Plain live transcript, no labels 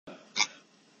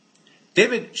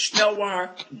David Schnelwar,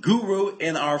 guru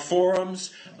in our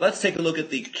forums. Let's take a look at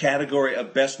the category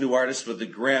of Best New Artist for the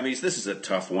Grammys. This is a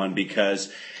tough one because,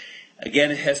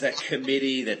 again, it has that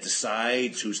committee that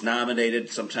decides who's nominated.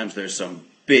 Sometimes there's some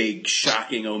big,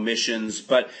 shocking omissions.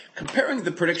 But comparing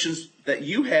the predictions that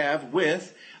you have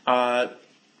with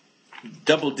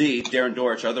Double D, Darren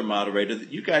Dorich, other moderator,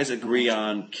 that you guys agree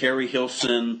on Carrie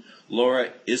Hilson, Laura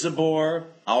Isabor,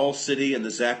 Owl City, and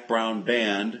the Zac Brown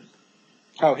Band.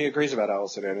 Oh, he agrees about Owl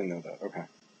City. I didn't know that. Okay.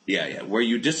 Yeah. Where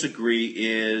you disagree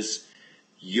is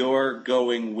you're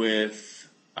going with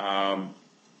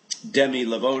Demi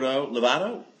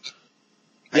Lovato?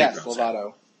 Yes,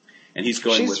 Lovato. And he's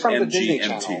going with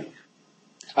MGMT.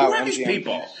 Who are these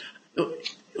people?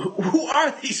 Who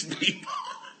are these people?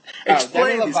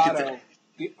 Explain Demi Lovato.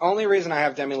 The only reason I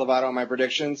have Demi Lovato in my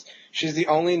predictions, she's the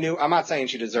only new. I'm not saying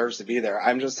she deserves to be there.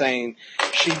 I'm just saying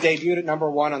she debuted at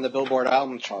 #1 on the Billboard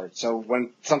album chart. So when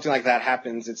something like that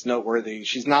happens, it's noteworthy.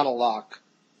 She's not a lock.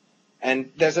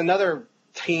 And there's another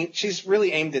teen. She's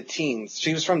really aimed at teens.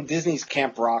 She was from Disney's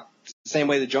Camp Rock, the same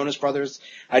way the Jonas Brothers.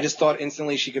 I just thought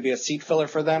instantly she could be a seat filler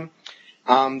for them.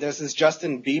 There's this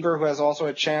Justin Bieber who has also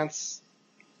a chance.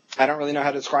 I don't really know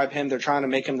how to describe him. They're trying to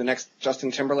make him the next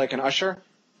Justin Timberlake and Usher.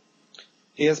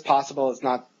 He is possible. It's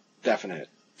not definite.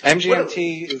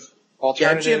 MGMT is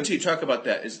alternative. Yeah, MGMT, talk about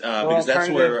that. Because that's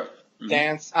where...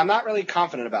 Dance. I'm not really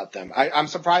confident about them. I'm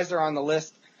surprised they're on the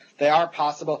list. They are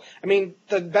possible. I mean,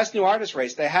 the Best New Artist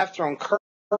race, they have thrown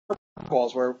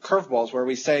curveballs where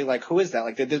we say, like, who is that?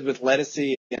 Like they did with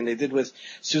Lettucey, and they did with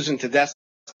Susan Tedeschi,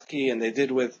 and they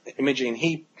did with Imogen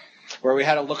Heap, where we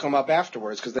had to look them up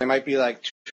afterwards because they might be, like,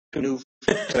 too new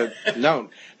to known.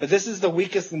 But this is the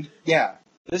weakest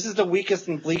This is the weakest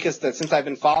and bleakest that since I've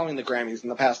been following the Grammys in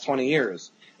the past 20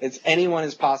 years. It's anyone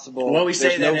is possible. Well, we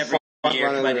say that every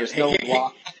year. There's no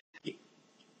block.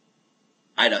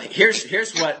 I know. Here's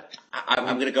what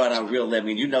I'm going to go out on a real limb. I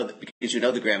mean, because you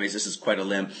know the Grammys, this is quite a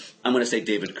limb. I'm going to say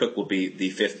David Cook will be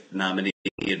the 5th nominee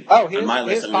on my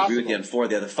list. I'm going to agree with you on 4 of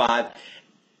the other 5.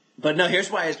 But no, here's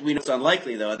why we know it's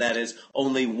unlikely, though. That is,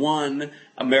 only one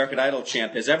American Idol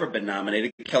champ has ever been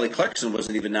nominated. Kelly Clarkson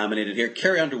wasn't even nominated here.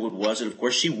 Carrie Underwood was, and of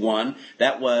course she won.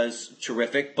 That was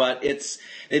terrific. But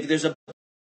there's a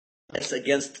bias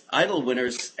against Idol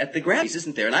winners at the Grammys,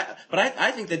 isn't there? But I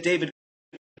think that David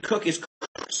Cook is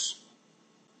close.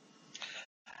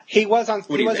 He was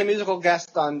a musical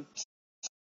guest on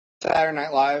Saturday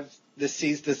Night Live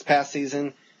this past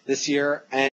season, this year,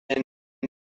 and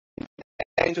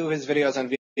to his videos on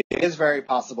video, it is very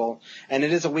possible, and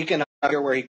it is a weekend here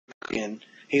where he could in.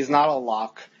 He's not a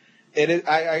lock. I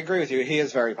agree with you. He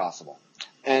is very possible.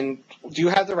 And do you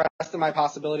have the rest of my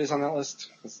possibilities on that list?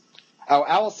 Oh,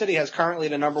 Owl City has currently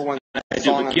the #1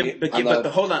 song. But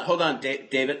hold on,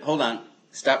 David. Hold on.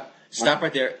 Stop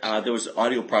right there. There was an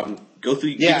audio problem. Go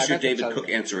through. Give us your David Cook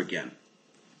answer again.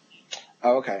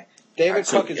 Oh, okay. David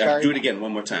Cook is very. Do it again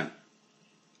one more time.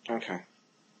 Okay.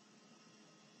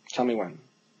 Tell me when.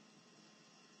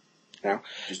 No.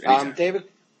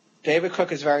 David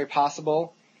Cook is very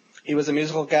possible. He was a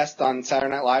musical guest on Saturday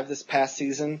Night Live this past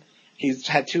season. He's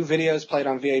had 2 videos played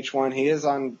on VH1. He is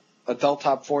on Adult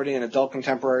Top 40 and Adult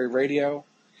Contemporary Radio.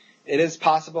 It is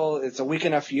possible. It's a weak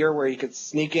enough year where he could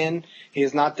sneak in. He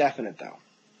is not definite, though.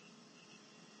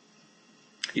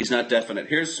 He's not definite.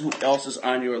 Here's who else is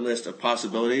on your list of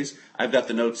possibilities. I've got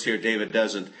the notes here. David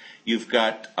doesn't. You've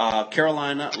got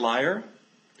Carolina Lyer.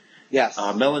 Yes.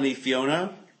 Melanie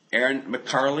Fiona, Aaron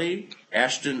McCarley,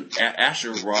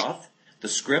 Asher Roth, The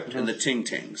Script, and the Ting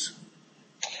Tings.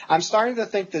 I'm starting to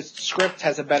think the Script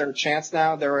has a better chance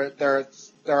now. They're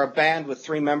a band with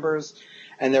 3 members,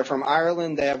 and they're from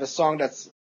Ireland. They have a song that's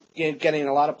getting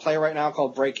a lot of play right now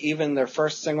called Break Even. Their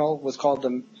first single was called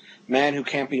The Man Who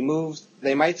Can't Be Moved.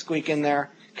 They might squeak in there.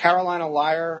 Carolina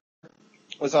Lyer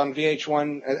was on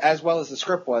VH1 as well as The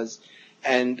Script was.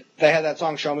 And they had that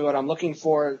song, Show Me What I'm Looking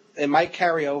For. It might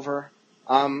carry over.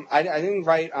 I didn't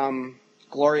write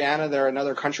Gloriana. They're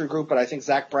another country group, but I think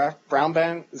Zac Brown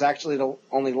Band is actually the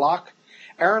only lock.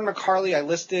 Erin McCarley, I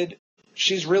listed.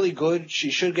 She's really good. She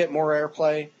should get more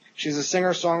airplay. She's a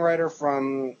singer-songwriter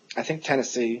from, I think,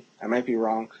 Tennessee. I might be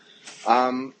wrong.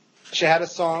 She had a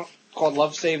song called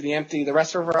Love Save the Empty. The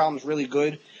rest of her album's really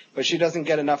good, but she doesn't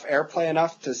get enough airplay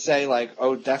enough to say, like,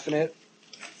 oh, definite.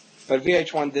 But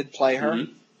VH1 did play her.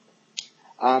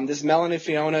 Mm-hmm. This Melanie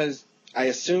Fiona is, I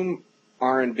assume,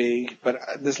 R&B, but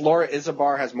this Laura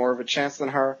Isabor has more of a chance than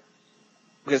her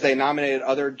because they nominated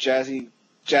other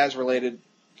jazz-related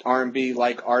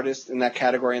R&B-like artists in that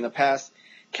category in the past.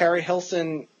 Carrie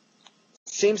Hilson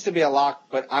seems to be a lock,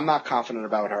 but I'm not confident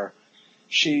about her.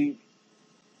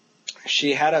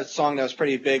 she had a song that was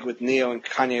pretty big with Neo and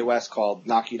Kanye West called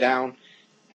 "Knock You Down,"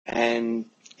 and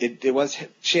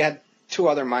she had 2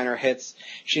 other minor hits.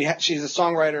 She's a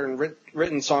songwriter and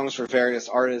written songs for various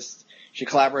artists. She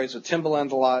collaborates with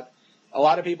Timbaland a lot. A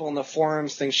lot of people in the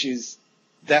forums think she's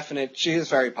definite. She is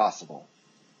very possible.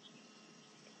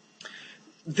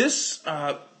 This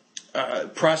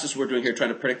process we're doing here, trying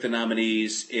to predict the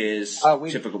nominees, is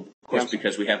typical, of course,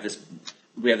 because we have this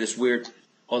weird.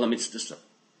 Hold on,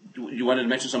 you wanted to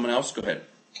mention someone else? Go ahead.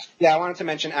 Yeah, I wanted to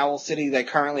mention Owl City. They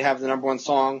currently have the #1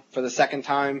 song for the second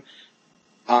time,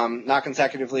 not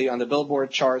consecutively on the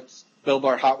Billboard charts,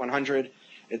 Billboard Hot 100.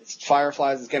 It's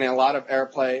Fireflies. It's getting a lot of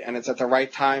airplay, and it's at the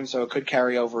right time, so it could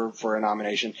carry over for a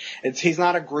nomination. He's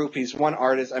not a group. He's one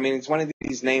artist. I mean, it's one of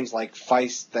these names like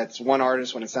Feist that's one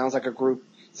artist when it sounds like a group.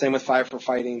 Same with Five for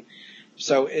Fighting.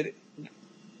 So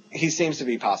he seems to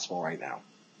be possible right now.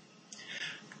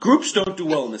 Groups don't do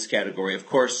well in this category. Of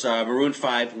course, Maroon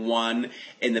 5 won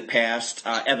in the past.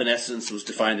 Evanescence was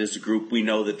defined as a group. We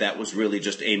know that was really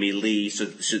just Amy Lee, so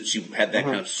she had that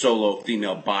kind of solo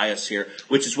female bias here,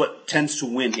 which is what tends to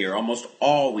win here. Almost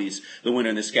always the winner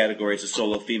in this category is a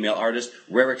solo female artist.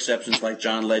 Rare exceptions like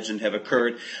John Legend have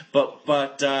occurred. But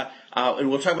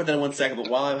and we'll talk about that in 1 second, but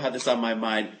while I have this on my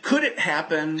mind, could it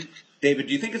happen, David,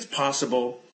 do you think it's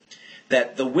possible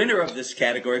that the winner of this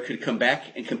category could come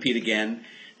back and compete again?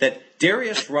 That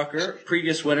Darius Rucker,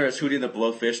 previous winner as Hootie and the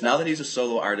Blowfish, now that he's a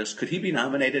solo artist, could he be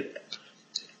nominated?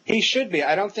 He should be.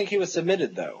 I don't think he was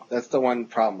submitted, though. That's the one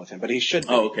problem with him, but he should be.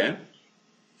 Oh, okay.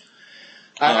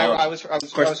 I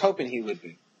was hoping he would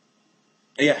be.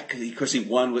 Yeah, because he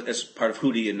won as part of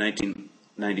Hootie in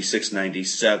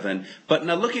 1996-97. But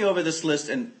now looking over this list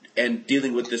and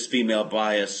dealing with this female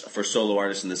bias for solo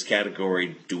artists in this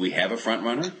category, do we have a front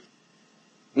runner?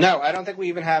 No, I don't think we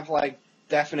even have,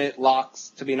 definite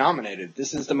locks to be nominated.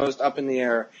 This is the most up in the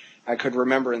air I could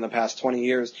remember in the past 20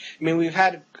 years. I mean, we've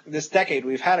had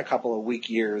a couple of weak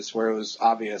years where it was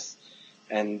obvious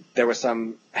and there were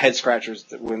some head scratchers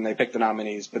when they picked the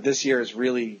nominees, but this year is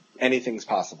really anything's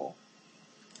possible.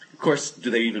 Of course, do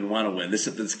they even want to win?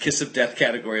 This Kiss of Death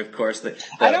category, of course. The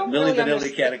Milli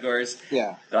Vanilli categories.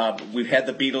 Yeah. We've had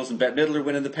the Beatles and Bette Midler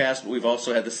win in the past, but we've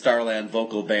also had the Starland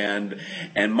Vocal Band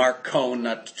and Mark Cohn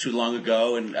not too long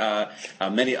ago, and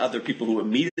many other people who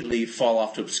immediately fall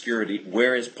off to obscurity.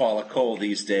 Where is Paula Cole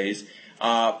these days?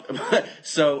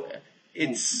 So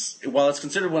while it's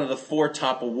considered one of the 4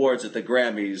 top awards at the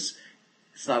Grammys,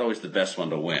 it's not always the best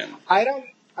one to win.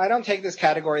 I don't take this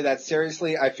category that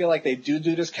seriously. I feel like they do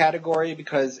this category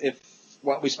because if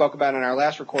what we spoke about in our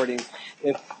last recording,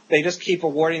 if they just keep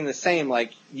awarding the same,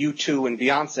 like U2 and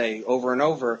Beyonce over and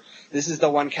over, this is the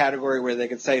one category where they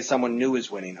could say someone new is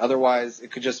winning. Otherwise,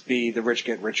 it could just be the rich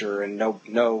get richer and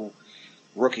no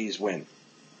rookies win.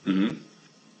 Mm-hmm.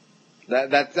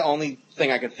 That's the only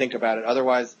thing I could think about it.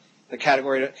 Otherwise, the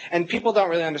category, and people don't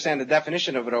really understand the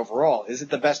definition of it overall. Is it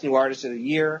the best new artist of the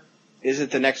year? Is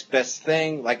it the next best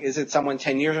thing? Is it someone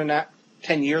 10 years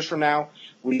from now?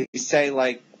 We say,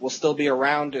 we'll still be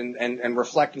around and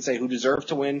reflect and say who deserved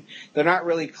to win. They're not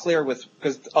really clear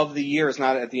because of the year is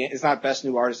not it's not best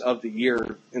new artist of the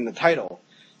year in the title.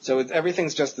 So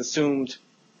everything's just assumed.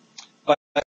 But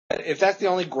if that's the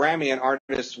only Grammy an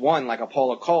artist won, like a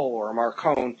Paula Cole or a Mark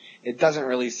Cohn, it doesn't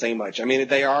really say much. I mean,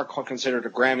 they are considered a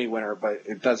Grammy winner, but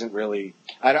it doesn't really,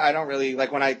 I don't really,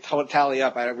 when I tally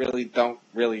up, I really don't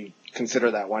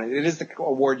consider that one. It is the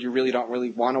award you really don't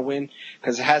really want to win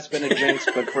because it has been a jinx,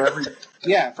 but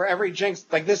for every jinx,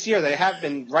 like this year, they have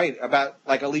been right about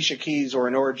Alicia Keys or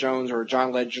Norah Jones or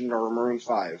John Legend or Maroon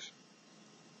 5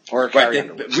 or Carrie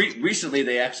Underwood. Recently,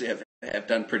 they actually have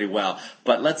done pretty well.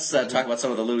 But let's talk about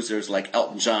some of the losers like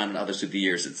Elton John and others through the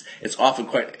years. It's often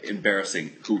quite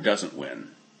embarrassing who doesn't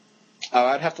win. Oh,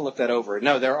 I'd have to look that over.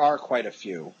 No, there are quite a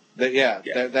few. They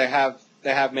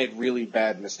have made really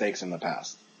bad mistakes in the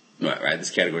past. Right. This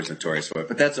category is notorious for it,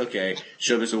 but that's okay.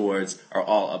 Showbiz awards are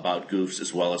all about goofs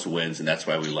as well as wins, and that's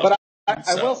why we love them.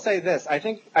 I will say this: I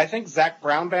think Zac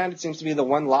Brown Band seems to be the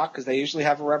one lock because they usually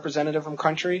have a representative from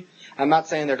country. I'm not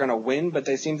saying they're going to win, but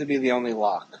they seem to be the only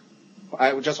lock.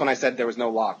 Just when I said there was no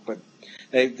lock, but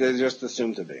they're just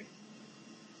assumed to be.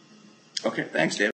 Okay, thanks, Dave.